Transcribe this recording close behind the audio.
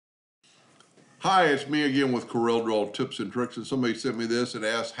Hi, it's me again with Corel Draw Tips and Tricks, and somebody sent me this and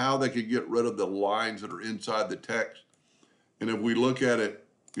asked how they could get rid of the lines that are inside the text. And if we look at it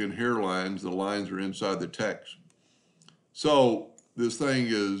in hairlines, the lines are inside the text. So this thing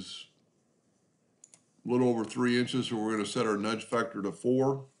is a little over 3 inches, so we're going to set our nudge factor to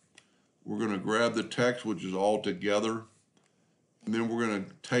 4. We're going to grab the text, which is all together, and then we're going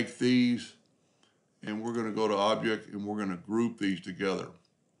to take these and we're going to go to Object and we're going to group these together.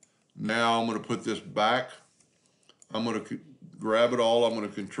 Now I'm going to put this back. I'm going to grab it all. I'm going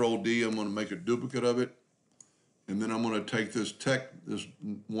to Control D. I'm going to make a duplicate of it. And then I'm going to take this this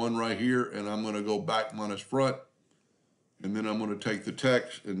one right here, and I'm going to go back minus front. And then I'm going to take the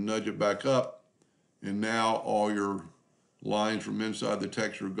text and nudge it back up. And now all your lines from inside the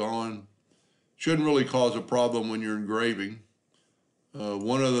text are gone. Shouldn't really cause a problem when you're engraving.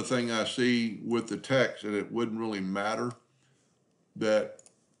 One other thing I see with the text, and it wouldn't really matter, that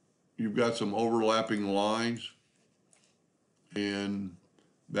you've got some overlapping lines, and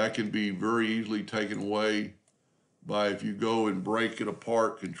that can be very easily taken away by, if you go and break it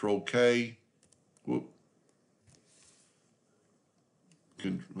apart, Control K, grab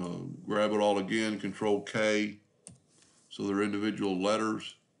it all again, Control K, so they're individual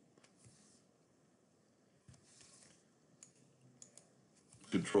letters.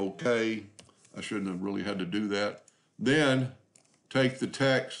 Control K, I shouldn't have really had to do that. Then take the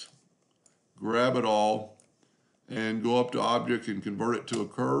text, grab it all, and go up to Object and convert it to a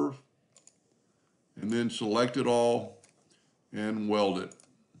curve, and then select it all and weld it.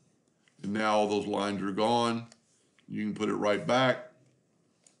 And now all those lines are gone. You can put it right back,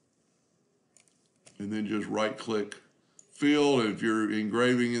 and then just right click fill. And if you're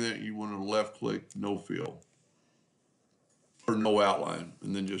engraving in it, you want to left click no fill or no outline,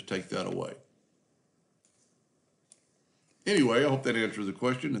 and then just take that away. Anyway, I hope that answers the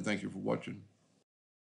question, and thank you for watching.